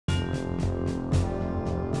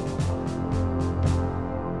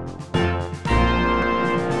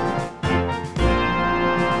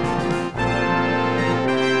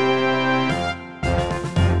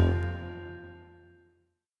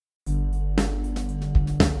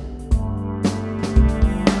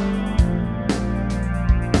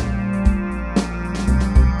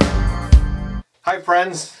Hi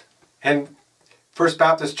friends and First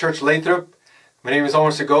Baptist Church Lathrop. My name is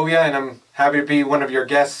Omar Segovia and I'm happy to be one of your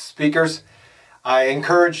guest speakers. I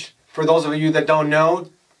encourage, for those of you that don't know,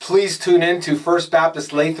 please tune in to First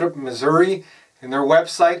Baptist Lathrop, Missouri, and their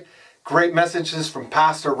website. Great messages from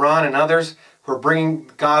Pastor Ron and others who are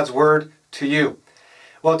bringing God's Word to you.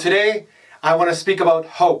 Well, today I want to speak about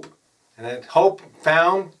hope, and that hope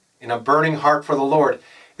found in a burning heart for the Lord.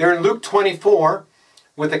 They're in Luke 24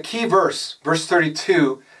 with a key verse, verse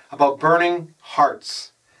 32, about burning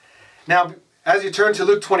hearts. Now, as you turn to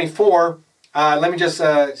Luke 24, let me just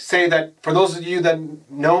say that for those of you that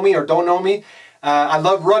know me or don't know me, I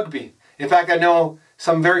love rugby. In fact, I know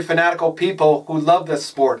some very fanatical people who love this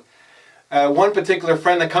sport. One particular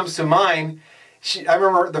friend that comes to mind, I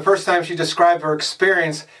remember the first time she described her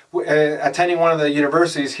experience attending one of the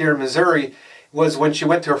universities here in Missouri was when she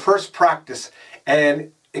went to her first practice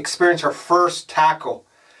and experienced her first tackle.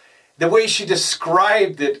 The way she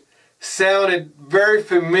described it sounded very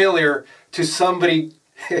familiar to somebody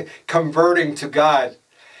converting to God.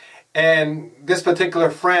 And this particular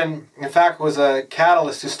friend, in fact, was a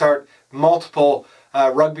catalyst to start multiple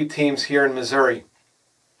rugby teams here in Missouri.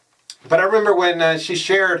 But I remember when she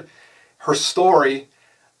shared her story,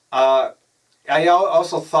 I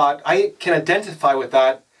also thought, I can identify with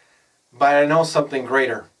that, but I know something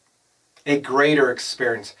greater. A greater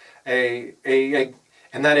experience.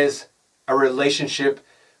 And that is a relationship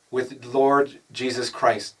with Lord Jesus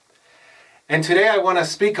Christ. And today I want to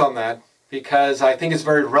speak on that because I think it's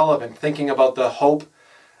very relevant, thinking about the hope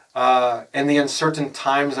and the uncertain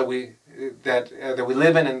times that we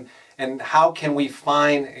live in, and how can we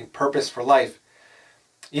find a purpose for life.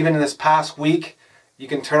 Even in this past week, you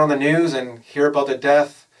can turn on the news and hear about the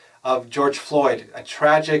death of George Floyd, a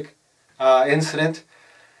tragic incident.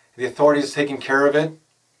 The authorities are taking care of it.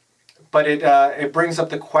 But it brings up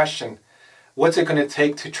the question, what's it going to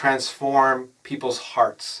take to transform people's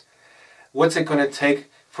hearts? What's it going to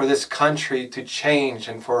take for this country to change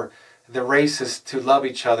and for the races to love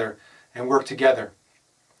each other and work together?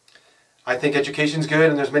 I think education's good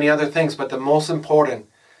and there's many other things, but the most important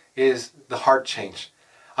is the heart change.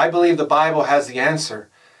 I believe the Bible has the answer,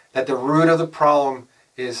 that the root of the problem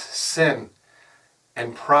is sin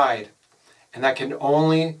and pride, and that can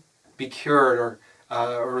only be cured or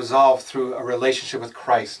resolved through a relationship with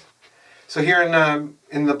Christ. So here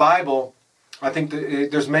in the Bible, I think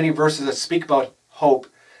there's many verses that speak about hope,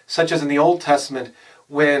 such as in the Old Testament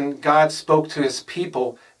when God spoke to his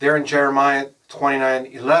people there in Jeremiah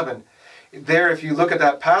 29:11. There, if you look at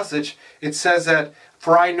that passage, it says that,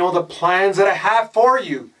 "For I know the plans that I have for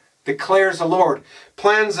you, declares the Lord.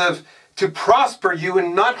 Plans to prosper you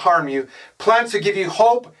and not harm you. Plans to give you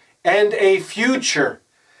hope and a future.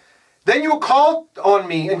 Then you will call on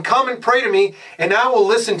me and come and pray to me, and I will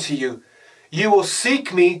listen to you. You will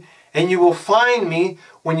seek me, and you will find me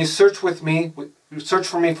when you search for me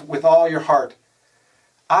with all your heart.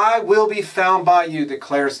 I will be found by you,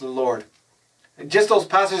 declares the Lord." Just those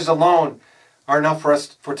passages alone are enough for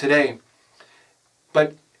us for today.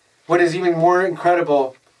 But what is even more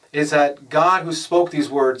incredible is that God, who spoke these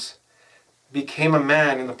words, became a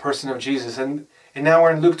man in the person of Jesus. And now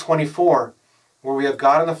we're in Luke 24, where we have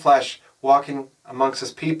God in the flesh walking amongst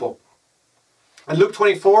his people. In Luke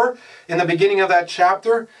 24, in the beginning of that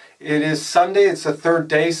chapter, it is Sunday. It's the third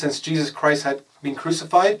day since Jesus Christ had been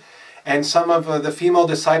crucified. And some of the female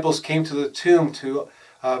disciples came to the tomb to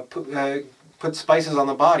put spices on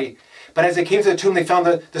the body. But as they came to the tomb, they found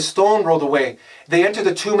the stone rolled away. They entered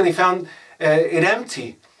the tomb and they found it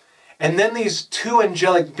empty. And then these two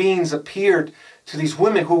angelic beings appeared to these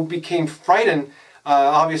women who became frightened,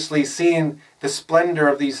 obviously seeing the splendor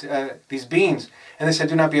of these beings. And they said,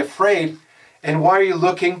 "Do not be afraid. And why are you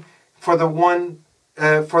looking for the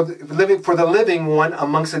living one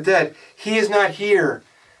amongst the dead? He is not here.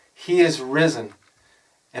 He is risen."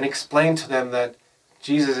 And explained to them that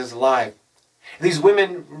Jesus is alive. These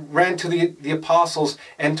women ran to the apostles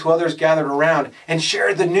and to others gathered around and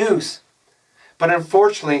shared the news. But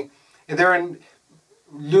unfortunately, there in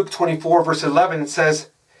Luke 24, verse 11, it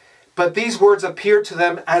says, "But these words appeared to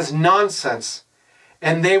them as nonsense,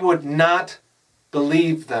 and they would not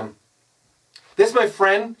believe them." This, my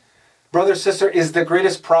friend, brother, sister, is the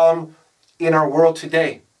greatest problem in our world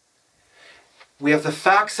today. We have the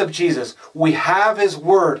facts of Jesus. We have his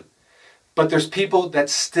word. But there's people that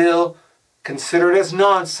still consider it as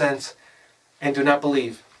nonsense and do not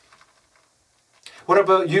believe. What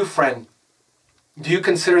about you, friend? Do you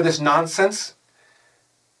consider this nonsense?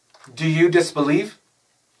 Do you disbelieve?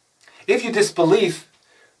 If you disbelieve,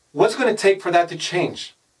 what's going to take for that to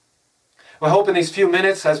change? Well, I hope in these few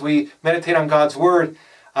minutes as we meditate on God's Word,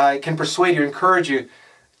 can persuade you, encourage you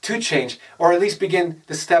to change, or at least begin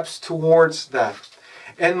the steps towards that.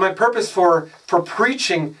 And my purpose for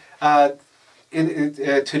preaching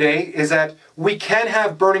today is that we can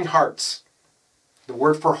have burning hearts. The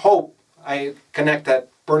word for hope, I connect that,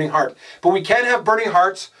 burning heart. But we can have burning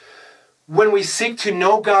hearts when we seek to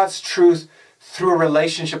know God's truth through a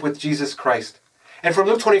relationship with Jesus Christ. And from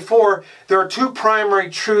Luke 24, there are two primary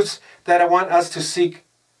truths that I want us to seek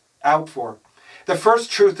out for. The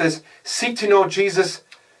first truth is seek to know Jesus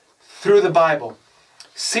through the Bible.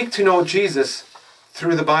 Seek to know Jesus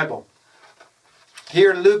through the Bible.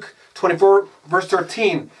 Here in Luke 24, verse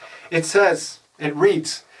 13, it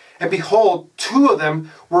reads, "And behold, two of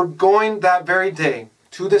them were going that very day,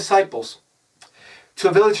 two disciples, to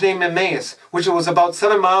a village named Emmaus, which was about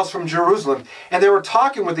 7 miles from Jerusalem. And they were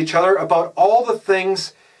talking with each other about all the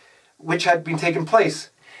things which had been taking place.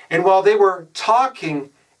 And while they were talking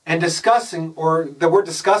and discussing," or the word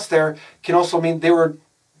discuss there can also mean they were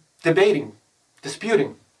debating,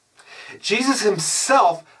 disputing, "Jesus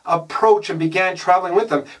himself approached and began traveling with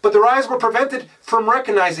them. But their eyes were prevented from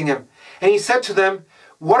recognizing him. And he said to them,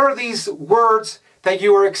 'What are these words that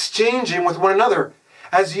you are exchanging with one another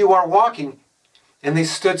as you are walking?' And they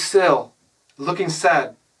stood still, looking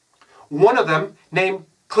sad. One of them, named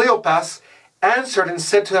Cleopas, answered and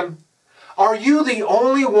said to him, 'Are you the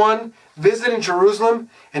only one visiting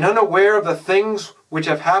Jerusalem and unaware of the things which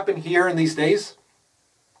have happened here in these days?'"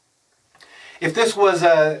 If this was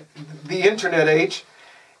the internet age,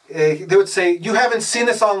 they would say, "You haven't seen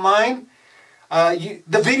this online? The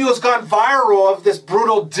video's gone viral of this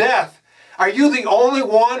brutal death. Are you the only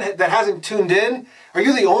one that hasn't tuned in? Are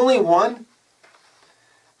you the only one?"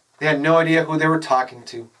 They had no idea who they were talking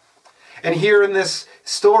to. And here in this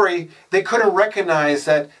story, they couldn't recognize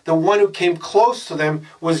that the one who came close to them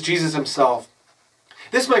was Jesus himself.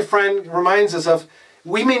 This, my friend, reminds us of,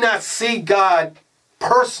 we may not see God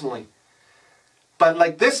personally, but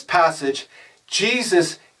like this passage,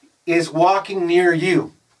 Jesus is walking near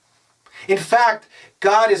you. In fact,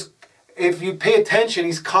 God is, if you pay attention,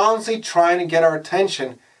 he's constantly trying to get our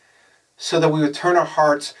attention so that we would turn our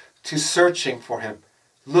hearts to searching for him,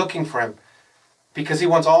 looking for him, because he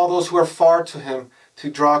wants all those who are far to him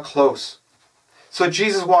to draw close. So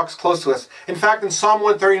Jesus walks close to us. In fact, in Psalm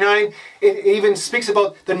 139, it even speaks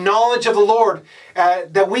about the knowledge of the Lord,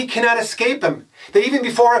 that we cannot escape him. That even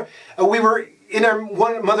before we were in our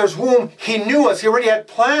mother's womb, he knew us. He already had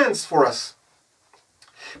plans for us.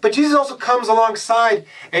 But Jesus also comes alongside,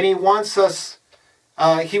 and he wants us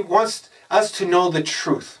to know the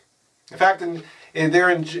truth. In fact,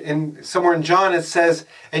 somewhere in John it says,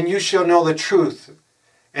 "And you shall know the truth,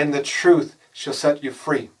 and the truth shall set you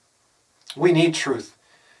free." We need truth.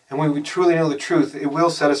 And when we truly know the truth, it will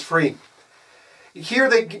set us free. Here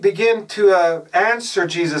they begin to answer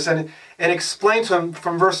Jesus and explain to him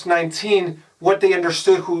from verse 19 what they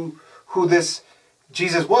understood who this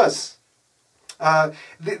Jesus was.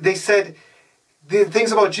 They said the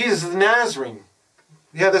things about Jesus, the Nazarene.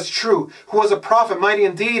 Yeah, that's true. Who was a prophet, mighty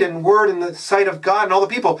in deed and word in the sight of God and all the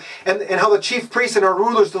people. And how the chief priests and our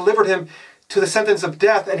rulers delivered him to the sentence of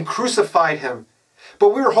death and crucified him. But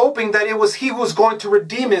we were hoping that it was he who was going to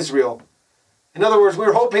redeem Israel. In other words, we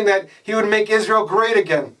were hoping that he would make Israel great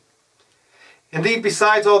again. Indeed,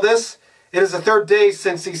 besides all this, it is the third day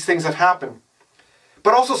since these things have happened.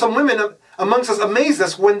 But also some women amongst us amazed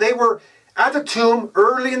us when they were at the tomb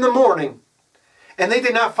early in the morning, and they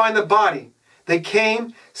did not find the body. They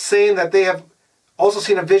came saying that they have also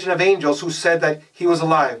seen a vision of angels who said that he was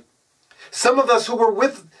alive. Some of us who were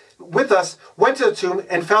with us went to the tomb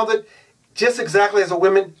and found it just exactly as the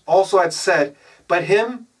women also had said, but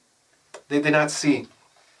him they did not see.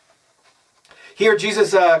 Here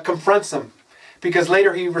Jesus confronts them, because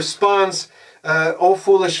later he responds, "O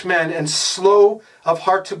foolish men, and slow of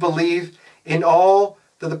heart to believe in all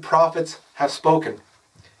that the prophets have spoken."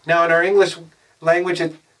 Now in our English language,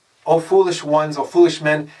 "O foolish ones," "O foolish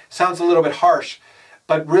men," sounds a little bit harsh.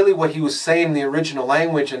 But really what he was saying in the original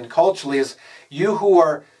language and culturally is, you who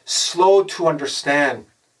are slow to understand.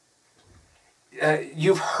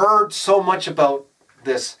 You've heard so much about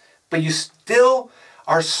this, but you still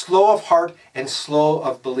are slow of heart and slow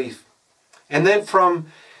of belief. And then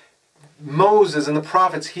from Moses and the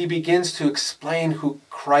prophets, he begins to explain who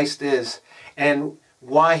Christ is and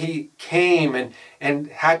why he came and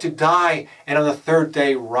had to die and on the third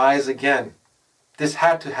day rise again. This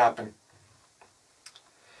had to happen.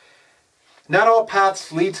 Not all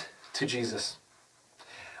paths lead to Jesus.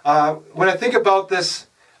 When I think about this,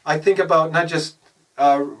 I think about not just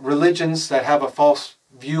religions that have a false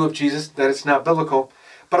view of Jesus, that it's not biblical,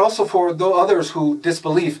 but also for those others who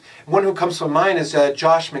disbelieve. One who comes to mind is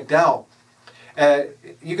Josh McDowell.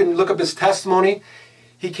 You can look up his testimony.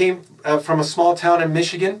 He came from a small town in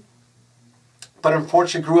Michigan, but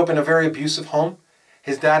unfortunately grew up in a very abusive home.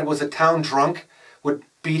 His dad was a town drunk, would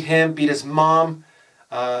beat him, beat his mom,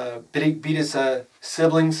 beat his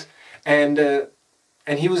siblings, and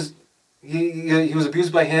he was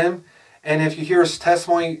abused by him. And if you hear his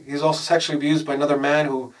testimony, he was also sexually abused by another man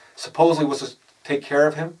who supposedly was to take care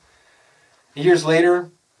of him. Years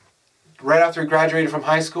later, right after he graduated from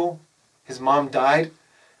high school, his mom died.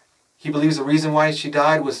 He believes the reason why she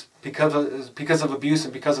died was because of abuse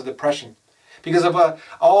and because of depression. Because of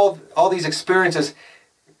all these experiences,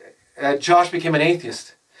 Josh became an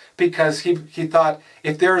atheist. Because he thought,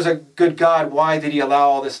 if there is a good God, why did he allow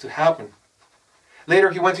all this to happen?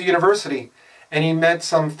 Later he went to university and he met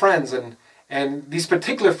some friends, and these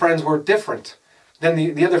particular friends were different than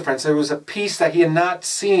the other friends. There was a peace that he had not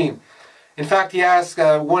seen. In fact, he asked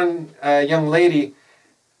one young lady,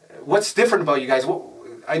 "What's different about you guys?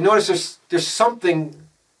 I noticed there's something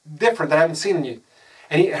different that I haven't seen in you."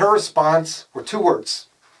 And her response were two words: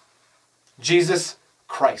 Jesus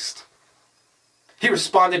Christ. He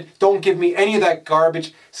responded, "Don't give me any of that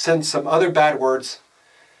garbage," sent some other bad words.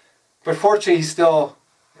 But fortunately, he still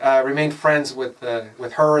remained friends with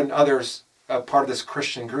her and others, part of this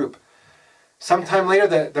Christian group. Sometime later,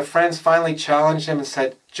 the friends finally challenged him and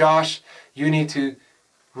said, "Josh, you need to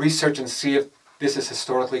research and see if this is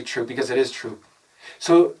historically true," because it is true.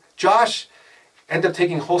 So Josh ended up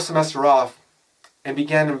taking a whole semester off and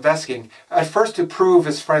began investigating, at first to prove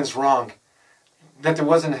his friends wrong, that there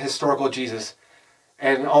wasn't a historical Jesus,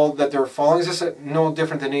 and all that they're following is just no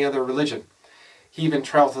different than any other religion. He even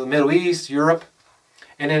traveled to the Middle East, Europe,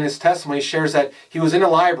 and in his testimony he shares that he was in a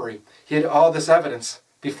library. He had all this evidence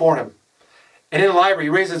before him. And in the library he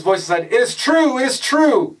raised his voice and said, "It is true, it is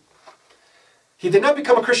true." He did not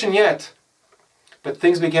become a Christian yet, but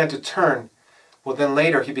things began to turn. Well, then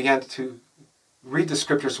later he began to read the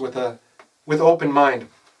scriptures with open mind.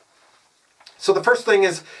 So the first thing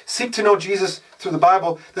is seek to know Jesus through the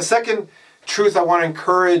Bible. The second truth I want to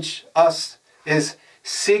encourage us is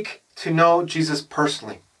seek to know Jesus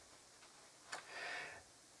personally.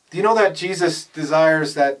 Do you know that Jesus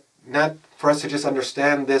desires that not for us to just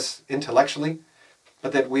understand this intellectually,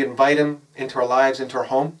 but that we invite him into our lives, into our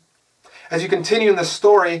home? As you continue in the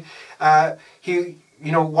story,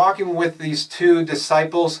 walking with these two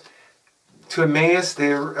disciples to Emmaus,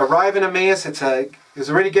 they arrive in Emmaus. It's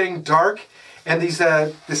already getting dark, and these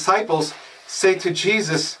disciples say to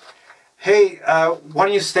Jesus, "Hey, why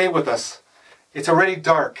don't you stay with us? It's already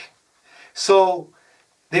dark." So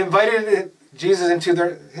they invited Jesus into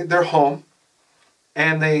their home,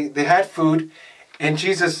 and they had food, and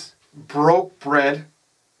Jesus broke bread.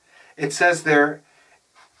 It says there,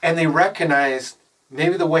 and they recognized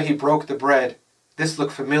maybe the way he broke the bread, this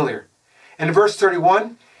looked familiar. And in verse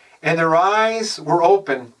 31, and their eyes were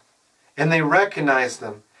open, and they recognized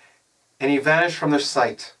them, and he vanished from their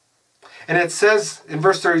sight. And it says in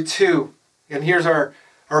verse 32, and here's our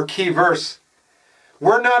key verse,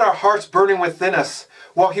 "Were not our hearts burning within us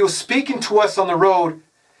while he was speaking to us on the road,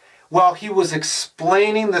 while he was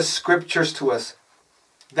explaining the scriptures to us?"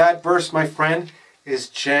 That verse, my friend, is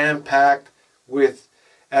jam-packed with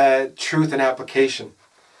truth and application.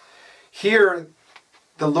 Here,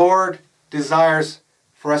 the Lord desires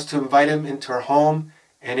for us to invite him into our home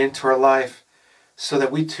and into our life so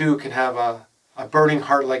that we too can have a burning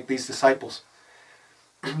heart like these disciples.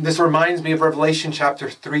 This reminds me of Revelation chapter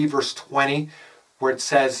 3, verse 20, where it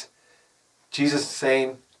says, Jesus is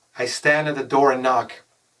saying, "I stand at the door and knock.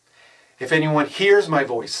 If anyone hears my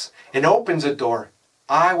voice and opens the door,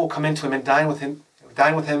 I will come into him and dine with him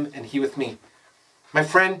and he with me." My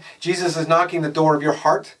friend, Jesus is knocking the door of your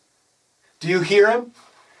heart. Do you hear him?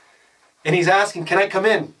 And he's asking, "Can I come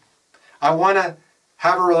in? I want to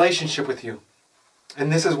have a relationship with you."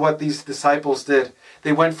 And this is what these disciples did.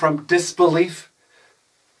 They went from disbelief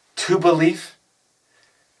to belief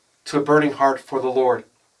to a burning heart for the Lord.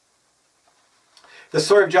 The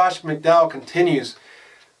story of Josh McDowell continues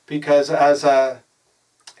because as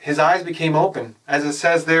his eyes became open, as it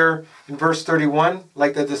says there in verse 31,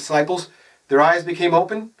 like the disciples, their eyes became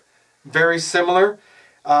open. Very similar.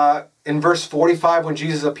 In verse 45, when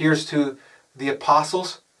Jesus appears to the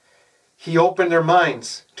apostles, he opened their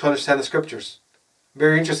minds to understand the scriptures.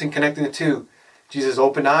 Very interesting connecting the two. Jesus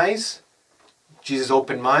opened eyes, Jesus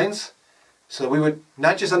opened minds, so that we would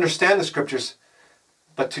not just understand the scriptures,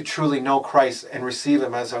 but to truly know Christ and receive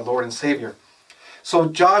him as our Lord and Savior. So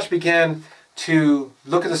Josh began to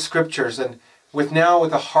look at the scriptures, and with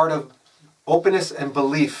a heart of openness and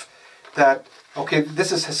belief, that, okay,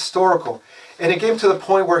 this is historical. And it came to the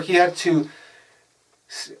point where he had to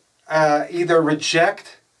either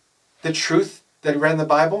reject the truth that he read in the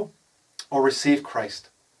Bible or receive Christ.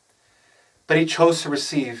 But he chose to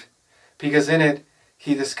receive, because in it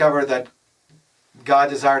he discovered that God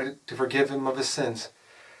desired to forgive him of his sins,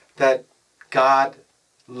 that God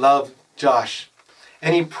loved Josh.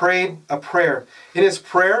 And he prayed a prayer. In his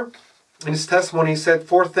prayer, in his testimony, he said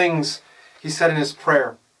 4 things he said in his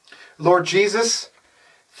prayer. Lord Jesus,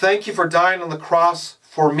 thank you for dying on the cross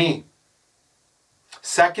for me.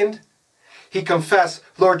 Second, he confessed,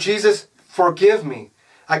 Lord Jesus, forgive me.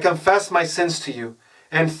 I confess my sins to you.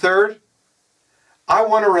 And third, I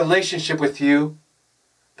want a relationship with you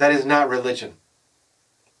that is not religion.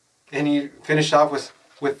 And he finished off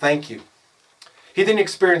with thank you. He didn't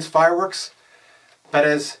experience fireworks, but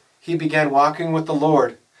as he began walking with the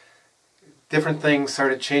Lord, different things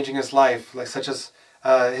started changing his life, like such as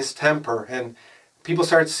his temper, and people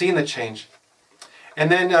started seeing the change. And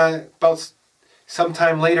then about some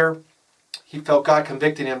time later, he felt God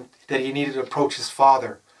convicting him that he needed to approach his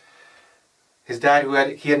father. His dad, who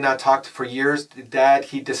he had not talked to for years, the dad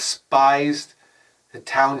he despised, the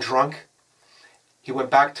town drunk. He went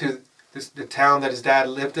back to the town that his dad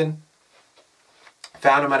lived in,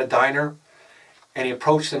 found him at a diner, and he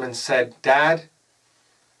approached him and said, Dad,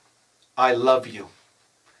 I love you.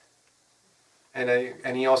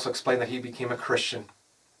 And he also explained that he became a Christian.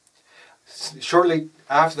 Shortly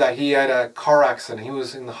after that, he had a car accident. He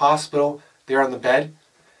was in the hospital, there on the bed.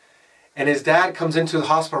 And his dad comes into the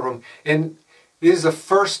hospital room. And this is the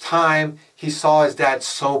first time he saw his dad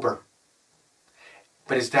sober.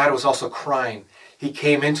 But his dad was also crying. He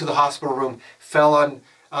came into the hospital room, fell on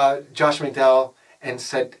Josh McDowell, and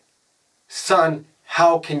said, Son,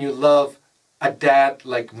 how can you love a dad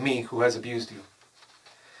like me who has abused you?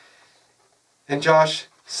 And Josh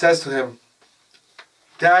says to him,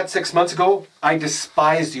 Dad, 6 months ago, I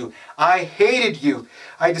despised you. I hated you.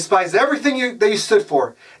 I despised everything that you stood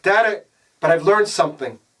for. Dad, but I've learned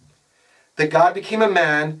something. That God became a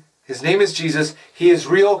man. His name is Jesus. He is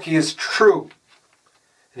real. He is true.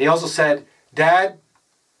 And he also said, Dad,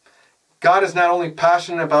 God is not only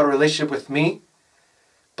passionate about a relationship with me,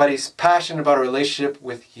 but he's passionate about a relationship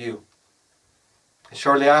with you. And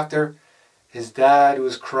shortly after, his dad, who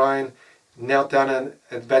was crying, knelt down at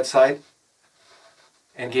the bedside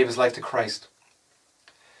and gave his life to Christ.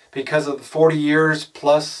 Because of the 40 years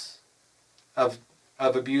plus of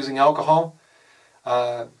abusing alcohol,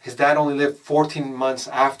 his dad only lived 14 months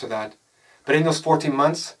after that. But in those 14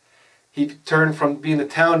 months, he turned from being the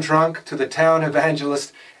town drunk to the town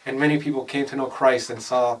evangelist, and many people came to know Christ and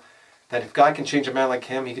saw that if God can change a man like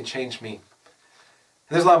him, he can change me. And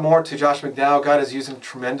there's a lot more to Josh McDowell. God has used him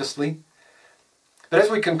tremendously. But as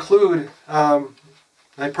we conclude,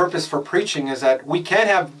 my purpose for preaching is that we can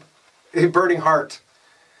have a burning heart,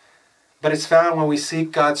 but it's found when we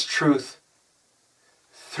seek God's truth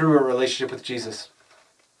through a relationship with Jesus.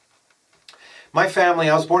 My family,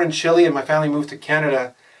 I was born in Chile, and my family moved to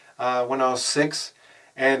Canada when I was 6.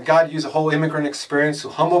 And God used a whole immigrant experience to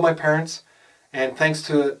humble my parents. And thanks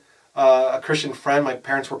to a Christian friend, my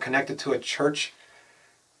parents were connected to a church.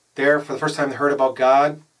 There, for the first time, they heard about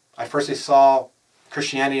God. At first, they saw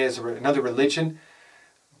Christianity as another religion.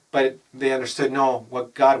 But they understood, no,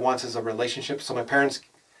 what God wants is a relationship. So my parents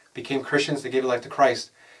became Christians. They gave their life to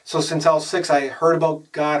Christ. So since I was 6, I heard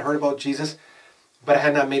about God, heard about Jesus, but I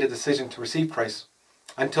had not made a decision to receive Christ.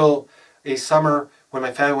 Until a summer when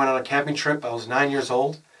my family went on a camping trip. I was 9 years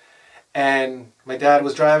old. And my dad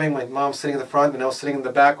was driving, my mom was sitting in the front, and I was sitting in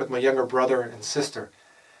the back with my younger brother and sister.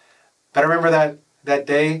 But I remember that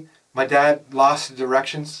day, my dad lost the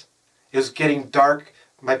directions. It was getting dark.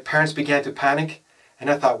 My parents began to panic. And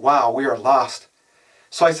I thought, wow, we are lost.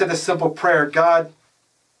 So I said this simple prayer, God,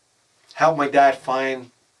 help my dad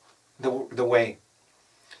find the way.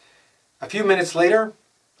 A few minutes later,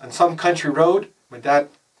 on some country road, my dad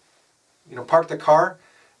parked the car,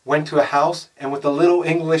 went to a house, and with the little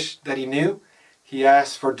English that he knew, he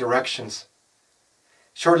asked for directions.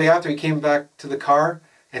 Shortly after, he came back to the car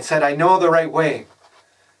and said, I know the right way.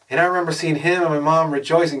 And I remember seeing him and my mom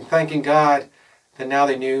rejoicing, thanking God that now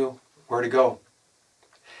they knew where to go.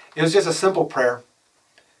 It was just a simple prayer,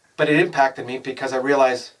 but it impacted me because I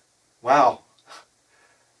realized, wow,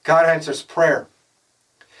 God answers prayer.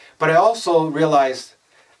 But I also realized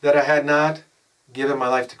that I had not given my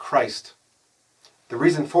life to Christ. The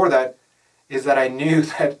reason for that is that I knew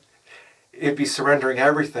that it'd be surrendering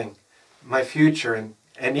everything, my future,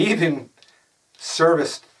 and even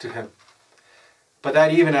service to Him. But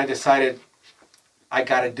that even I decided I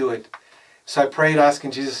got to do it. So I prayed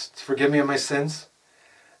asking Jesus to forgive me of my sins.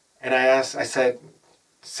 And I said,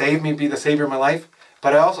 save me, be the Savior of my life.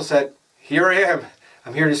 But I also said, here I am.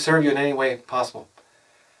 I'm here to serve you in any way possible.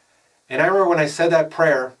 And I remember when I said that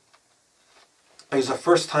prayer, it was the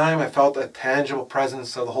first time I felt a tangible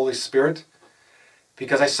presence of the Holy Spirit,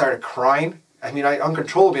 because I started crying. I mean,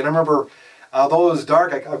 uncontrollably. And I remember, although it was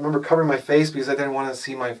dark, I remember covering my face because I didn't want to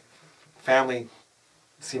see my family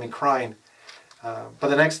see me crying. But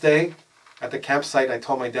the next day, at the campsite, I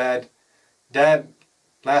told my dad, Dad,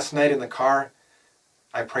 last night in the car,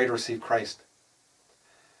 I prayed to receive Christ.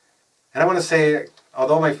 And I want to say,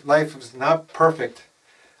 although my life was not perfect,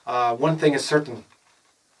 one thing is certain.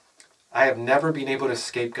 I have never been able to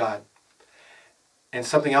escape God. And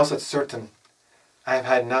something else that's certain, I have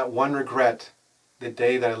had not one regret the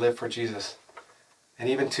day that I lived for Jesus. And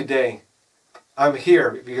even today, I'm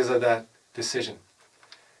here because of that decision.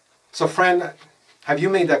 So friend, have you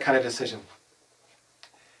made that kind of decision?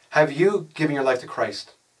 Have you given your life to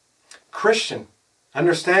Christ? Christian,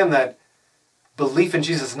 understand that belief in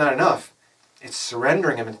Jesus is not enough. It's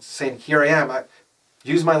surrendering Him and saying, here I am.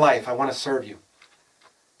 Use my life. I want to serve you.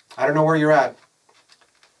 I don't know where you're at,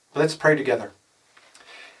 but let's pray together.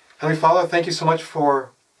 Heavenly Father, thank you so much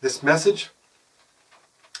for this message.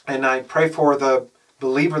 And I pray for the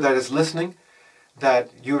believer that is listening,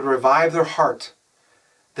 that you would revive their heart,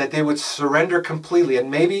 that they would surrender completely.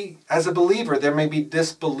 And maybe as a believer, there may be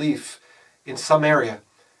disbelief in some area.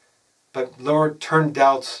 But Lord, turn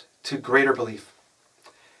doubts to greater belief.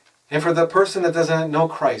 And for the person that doesn't know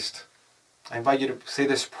Christ, I invite you to say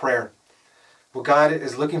this prayer. What God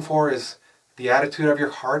is looking for is the attitude of your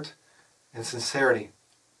heart and sincerity.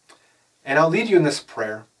 And I'll lead you in this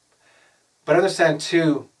prayer. But understand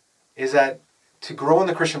too, is that to grow in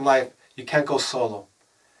the Christian life, you can't go solo.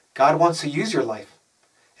 God wants to use your life.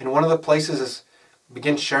 And one of the places is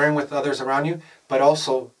begin sharing with others around you, but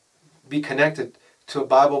also be connected to a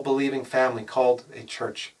Bible-believing family called a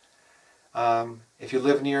church. If you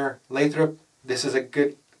live near Lathrop, this is a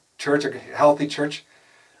good church, a healthy church.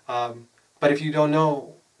 But if you don't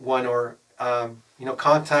know one, or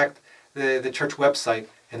contact the church website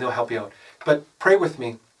and they'll help you out. But pray with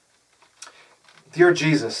me. Dear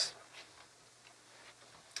Jesus,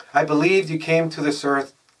 I believed you came to this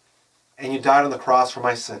earth and you died on the cross for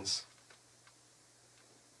my sins.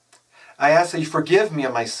 I ask that you forgive me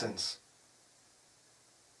of my sins.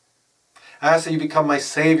 I ask that you become my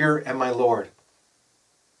Savior and my Lord.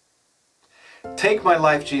 Take my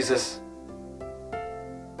life, Jesus.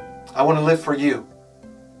 I want to live for you.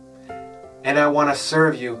 And I want to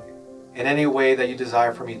serve you in any way that you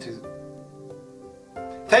desire for me to.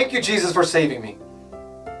 Thank you, Jesus, for saving me.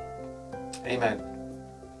 Amen.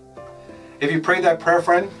 If you prayed that prayer,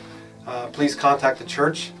 friend, please contact the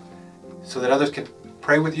church so that others can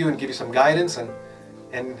pray with you and give you some guidance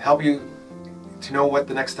and help you to know what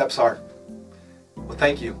the next steps are. Well,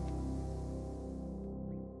 thank you.